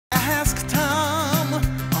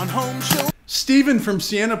Stephen from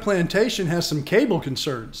Sienna Plantation has some cable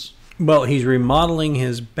concerns. Well, he's remodeling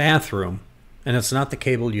his bathroom, and it's not the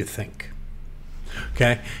cable you think.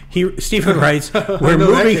 Okay, Stephen writes, "We're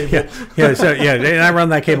moving." And I run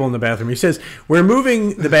that cable in the bathroom. He says, "We're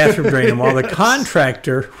moving the bathroom drain, and while the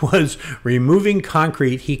contractor was removing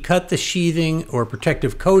concrete, he cut the sheathing or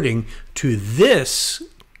protective coating to this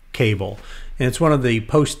cable." And it's one of the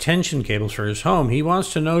post-tension cables for his home. He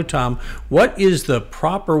wants to know, Tom, what is the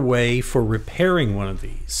proper way for repairing one of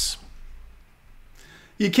these?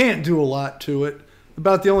 You can't do a lot to it.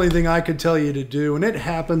 About the only thing I could tell you to do, and it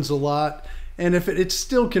happens a lot, and if it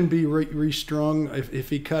still can be restrung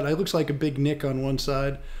if he cut, it looks like a big nick on one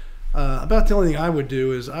side. About the only thing I would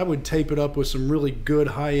do is I would tape it up with some really good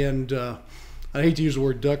high-end, I hate to use the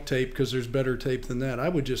word duct tape because there's better tape than that. I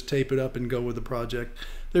would just tape it up and go with the project.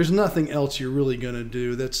 There's nothing else you're really going to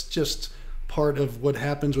do. That's just part of what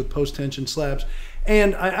happens with post-tension slabs.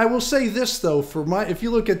 And I will say this, though, if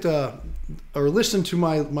you look at or listen to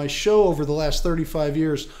my show over the last 35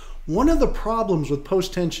 years, one of the problems with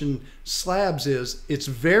post-tension slabs is it's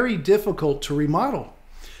very difficult to remodel.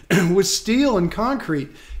 With steel and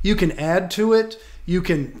concrete, you can add to it. You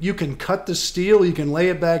can cut the steel, you can lay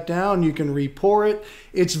it back down, you can re-pour it.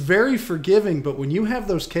 It's very forgiving, but when you have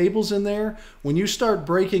those cables in there, when you start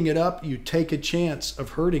breaking it up, you take a chance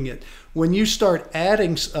of hurting it. When you start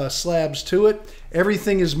adding slabs to it,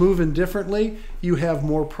 everything is moving differently, you have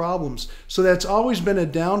more problems. So that's always been a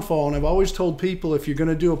downfall, and I've always told people if you're going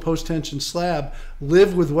to do a post-tension slab,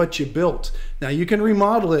 live with what you built. Now you can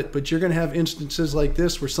remodel it, but you're going to have instances like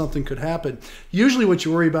this where something could happen. Usually what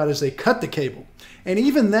you worry about is they cut the cable. And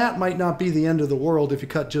even that might not be the end of the world if you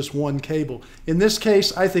cut just one cable. In this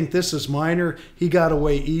case, I think this is minor. He got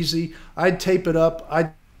away easy. I'd tape it up,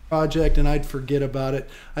 I'd project, and I'd forget about it.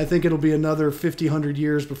 I think it'll be another 50, 100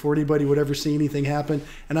 years before anybody would ever see anything happen.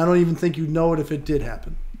 And I don't even think you'd know it if it did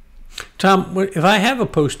happen. Tom, if I have a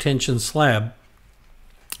post-tension slab,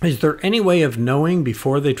 is there any way of knowing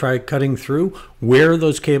before they try cutting through where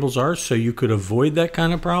those cables are so you could avoid that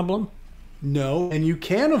kind of problem? No, and you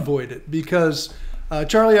can avoid it because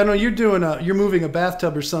Charlie, I know you're moving a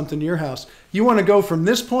bathtub or something to your house. You want to go from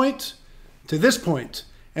this point to this point,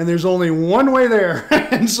 and there's only one way there.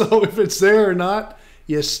 And so if it's there or not,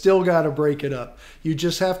 you still got to break it up. You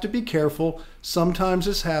just have to be careful. Sometimes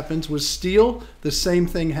this happens. With steel, the same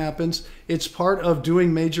thing happens. It's part of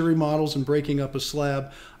doing major remodels and breaking up a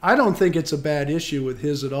slab. I don't think it's a bad issue with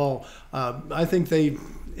his at all. I think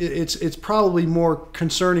it's probably more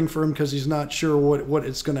concerning for him because he's not sure what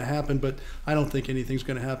is going to happen, but I don't think anything's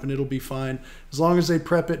going to happen. It'll be fine. As long as they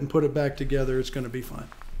prep it and put it back together, it's going to be fine.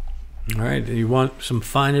 All right. You want some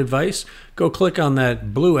fine advice? Go click on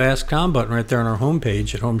that blue Ask Tom button right there on our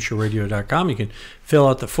homepage at HomeShowRadio.com. You can fill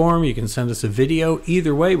out the form. You can send us a video.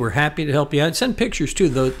 Either way, we're happy to help you out. Send pictures, too,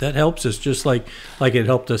 though. That helps us just like it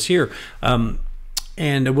helped us here.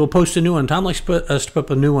 And we'll post a new one. Tom likes us to put up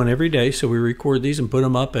a new one every day, so we record these and put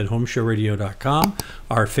them up at HomeShowRadio.com,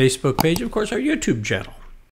 our Facebook page, of course, our YouTube channel.